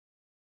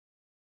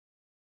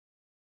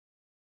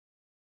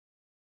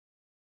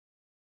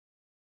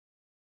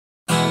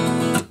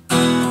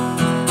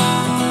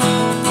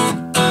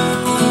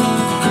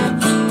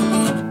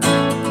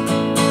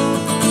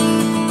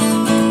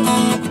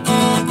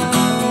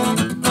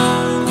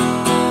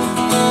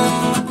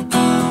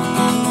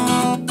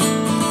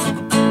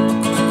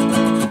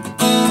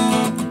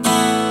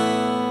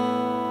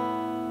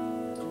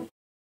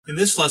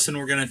this lesson,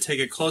 we're going to take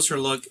a closer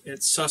look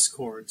at sus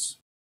chords.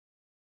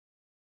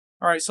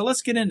 Alright, so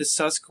let's get into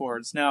sus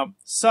chords. Now,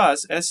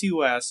 sus,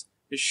 S-U-S,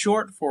 is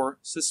short for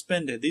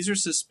suspended. These are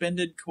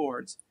suspended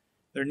chords.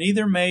 They're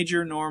neither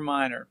major nor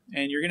minor.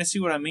 And you're going to see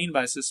what I mean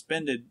by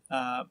suspended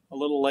a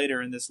little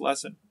later in this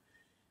lesson.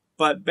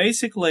 But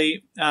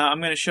basically,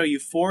 I'm going to show you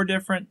 4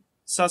 different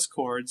sus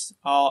chords,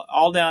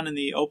 all down in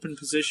the open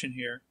position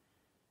here.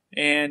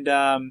 And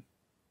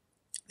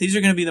these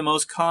are going to be the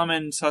most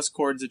common sus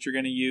chords that you're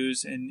going to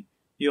use, and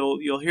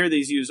you'll hear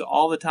these used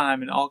all the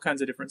time in all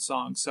kinds of different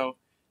songs. So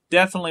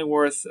definitely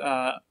worth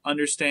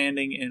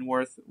understanding and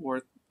worth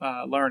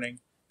learning,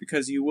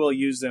 because you will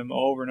use them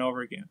over and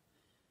over again.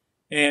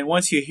 And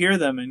once you hear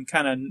them and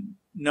kind of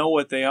know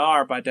what they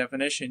are by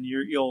definition,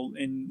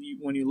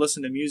 when you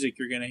listen to music,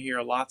 you're going to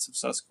hear lots of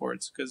sus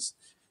chords because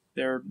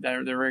they're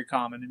very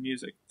common in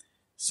music.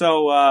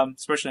 So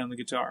especially on the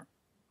guitar.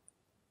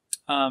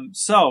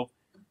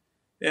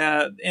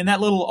 In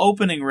that little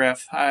opening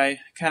riff,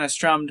 I kind of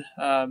strummed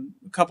a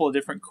couple of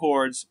different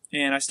chords,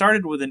 and I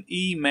started with an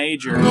E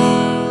major,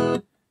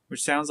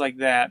 which sounds like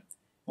that.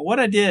 And what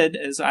I did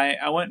is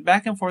I went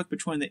back and forth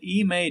between the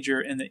E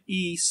major and the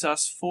E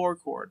sus4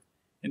 chord.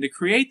 And to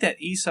create that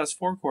E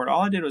sus4 chord,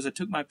 all I did was I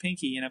took my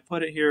pinky and I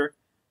put it here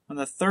on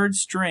the 3rd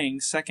string,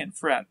 2nd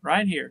fret,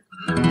 right here.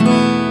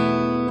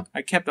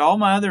 I kept all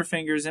my other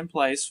fingers in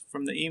place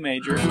from the E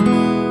major,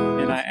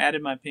 and I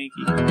added my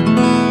pinky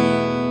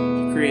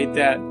to create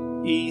that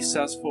E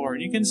sus4.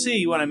 And you can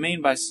see what I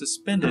mean by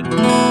suspended.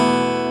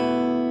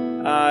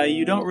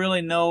 You don't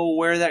really know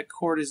where that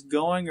chord is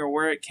going or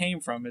where it came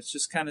from. It's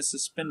just kind of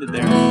suspended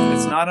there.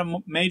 It's not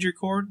a major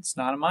chord, it's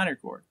not a minor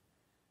chord.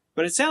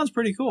 But it sounds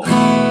pretty cool.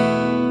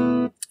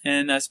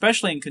 And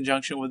especially in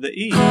conjunction with the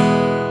E.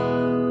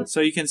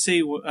 So you can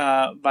see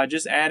by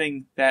just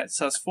adding that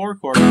sus4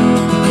 chord,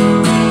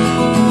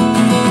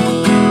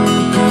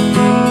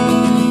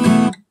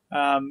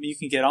 you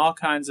can get all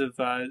kinds of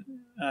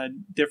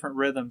different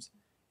rhythms.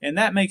 And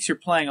that makes your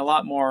playing a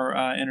lot more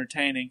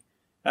entertaining.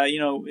 You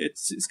know,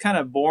 it's kind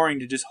of boring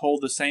to just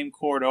hold the same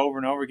chord over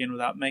and over again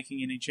without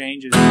making any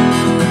changes.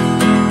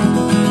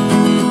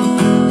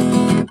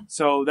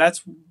 So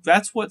that's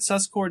what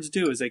sus chords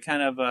do, is they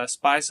kind of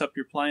spice up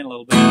your playing a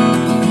little bit.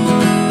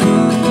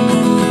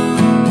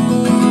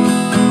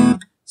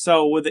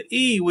 So with the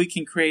E, we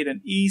can create an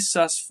E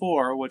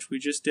sus4, which we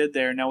just did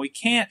there. Now we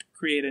can't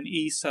create an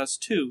E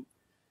sus2.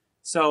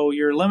 So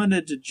you're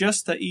limited to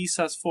just the E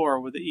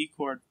sus4 with the E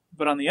chord.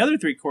 But on the other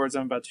 3 chords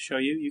I'm about to show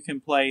you, you can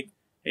play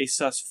a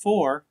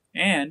sus4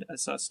 and a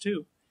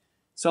sus2.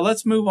 So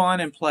let's move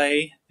on and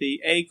play the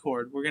A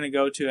chord. We're going to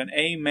go to an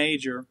A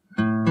major,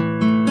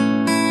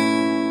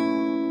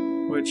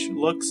 which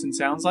looks and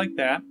sounds like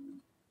that.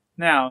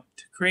 Now,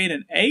 to create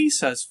an A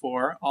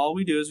sus4, all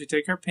we do is we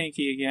take our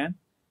pinky again,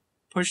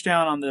 push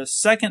down on the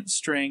 2nd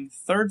string,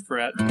 3rd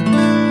fret,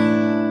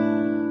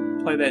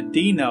 play that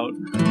D note.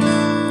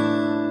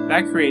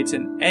 That creates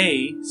an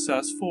A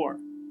sus4.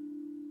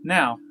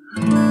 Now,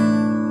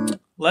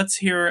 let's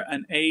hear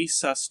an A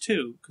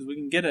sus2, because we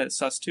can get a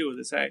sus2 with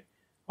this A.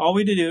 All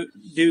we do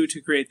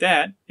to create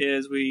that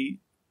is we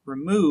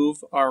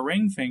remove our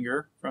ring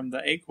finger from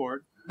the A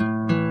chord.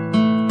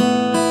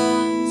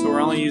 So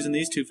we're only using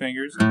these 2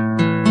 fingers.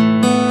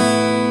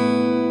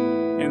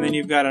 And then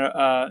you've got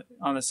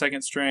on the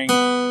 2nd string,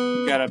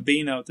 you've got a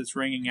B note that's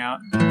ringing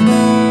out.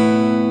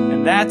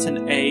 And that's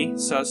an A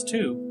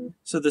sus2.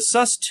 So the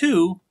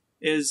sus2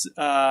 is,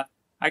 I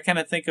kind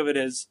of think of it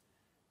as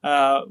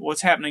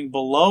what's happening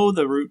below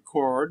the root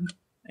chord,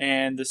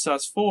 and the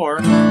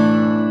sus4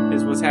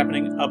 is what's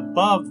happening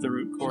above the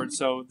root chord.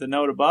 So the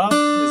note above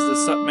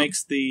is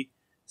makes the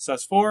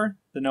sus4,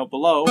 the note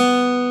below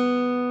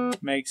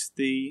makes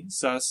the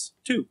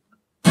sus2.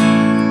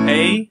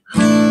 A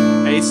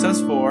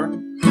sus4,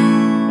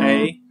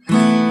 A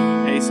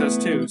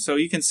sus2. So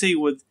you can see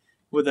with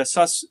a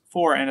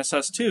sus4 and a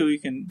sus2,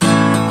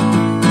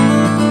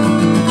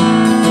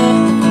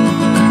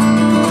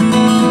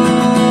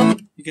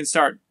 you can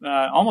start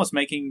almost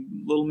making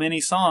little mini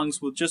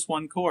songs with just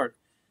one chord.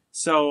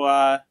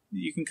 So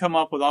you can come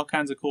up with all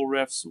kinds of cool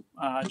riffs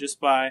just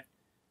by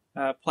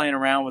playing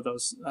around with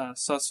those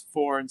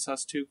sus4 and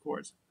sus2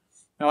 chords.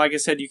 Now, like I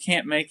said, you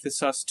can't make the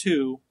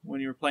sus2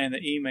 when you're playing the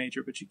E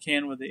major, but you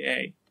can with the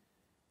A.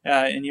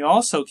 And you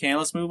also can,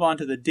 let's move on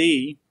to the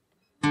D.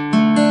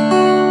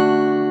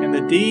 And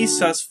the D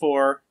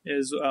sus4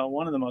 is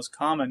one of the most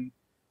common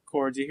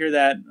chords. You hear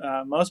that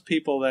most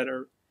people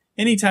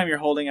anytime you're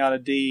holding out a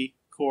D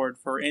chord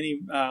for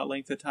any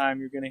length of time,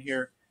 you're going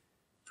to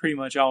pretty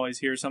much always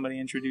hear somebody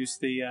introduce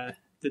the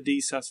D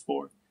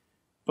sus4.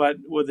 But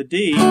with the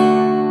D,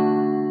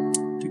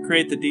 to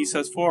create the D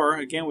sus4,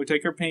 again, we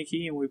take our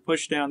pinky and we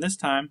push down this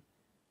time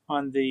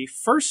on the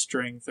 1st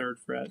string, 3rd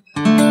fret.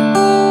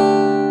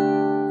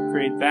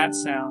 Create that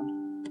sound.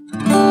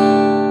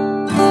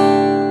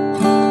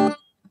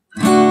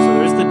 So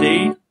there's the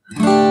D.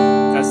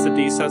 That's the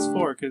D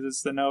sus4 because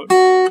it's the note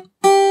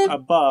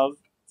above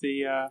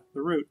the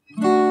root.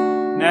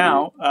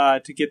 Now,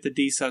 to get the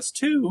D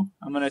sus2,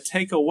 I'm going to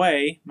take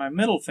away my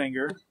middle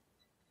finger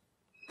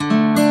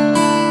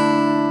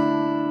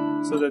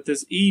so that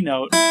this E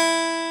note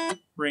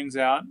rings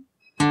out.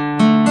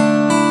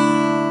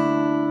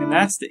 And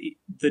that's the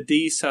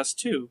D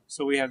sus2.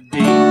 So we have D,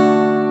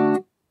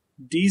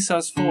 D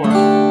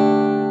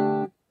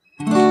sus4,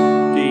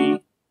 D,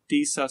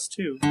 D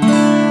sus2.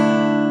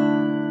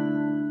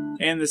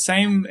 And the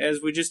same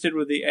as we just did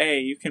with the A,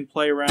 you can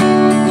play around.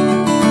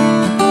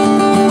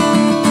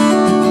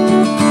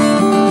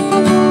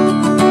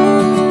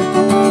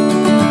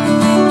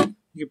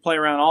 You can play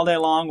around all day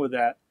long with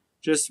that,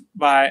 just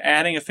by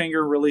adding a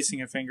finger,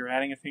 releasing a finger,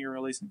 adding a finger,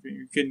 releasing a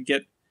finger.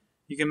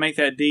 You can make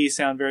that D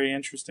sound very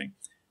interesting.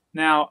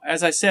 Now,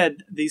 as I said,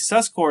 these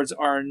sus chords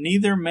are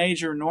neither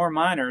major nor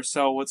minor,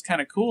 so what's kind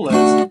of cool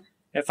is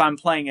if I'm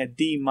playing a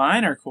D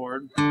minor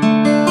chord,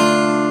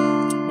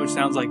 which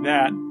sounds like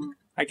that,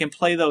 I can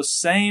play those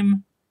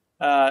same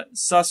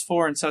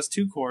sus4 and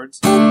sus2 chords.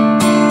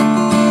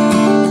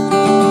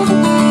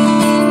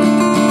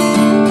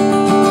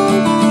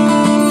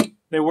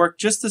 They work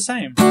just the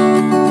same.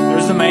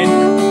 There's the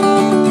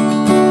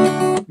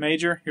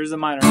major, here's the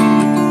minor.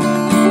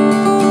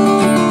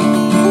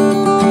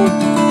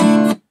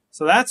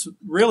 So that's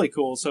really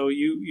cool. So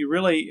you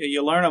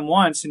learn them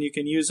once and you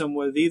can use them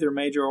with either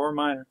major or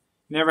minor.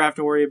 You never have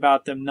to worry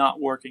about them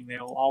not working.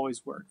 They'll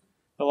always work.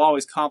 They'll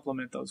always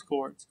complement those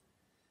chords.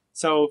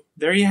 So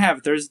there you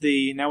have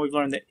it. Now we've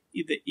learned the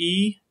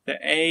E, the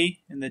A,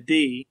 and the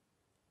D.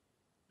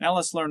 Now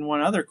let's learn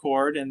one other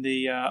chord in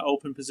the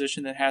open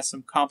position that has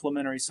some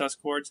complementary sus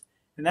chords,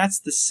 and that's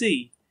the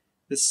C.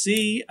 The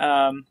C,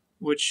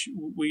 which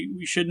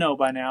we should know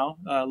by now,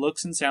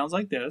 looks and sounds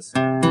like this.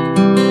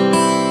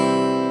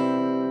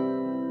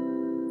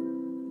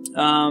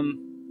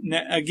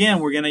 Again,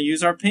 we're going to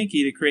use our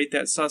pinky to create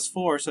that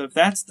sus4. So if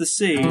that's the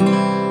C,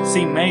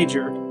 C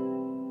major,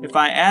 if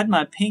I add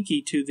my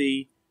pinky to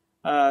the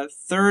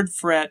 3rd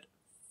fret,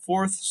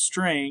 4th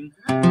string,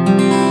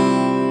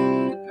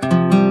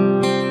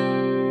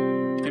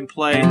 and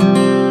play,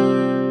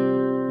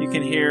 you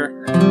can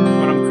hear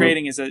what I'm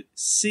creating is a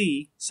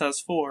C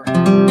sus4.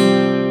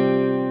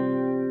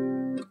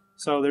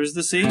 So there's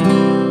the C,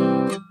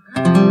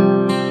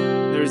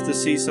 there's the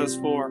C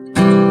sus4.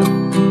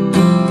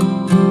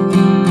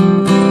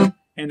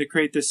 And to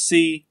create the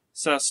C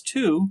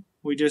sus2,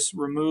 we just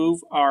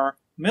remove our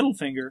middle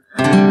finger.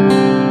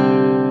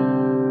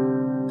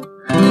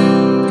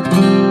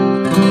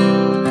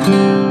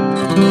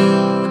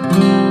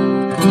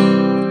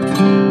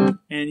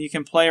 And you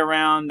can play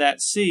around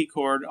that C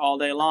chord all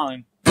day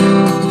long.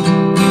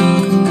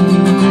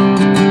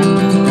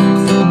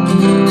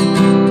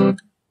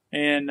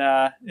 And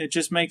it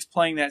just makes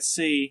playing that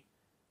C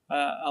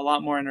a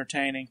lot more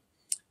entertaining.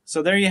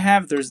 So there you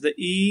have it. There's the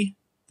E,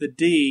 the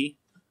D,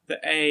 the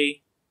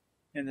A,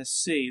 and the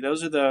C.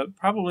 Those are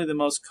probably the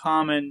most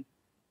common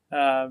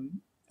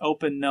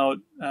open note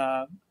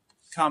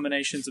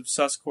combinations of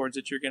sus chords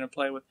that you're going to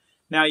play with.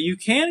 Now you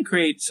can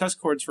create sus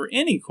chords for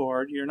any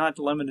chord. You're not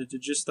limited to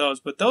just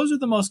those, but those are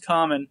the most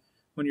common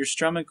when you're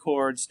strumming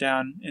chords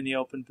down in the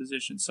open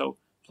position. So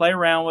play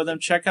around with them,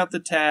 check out the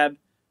tab,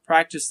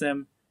 practice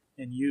them,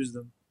 and use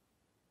them.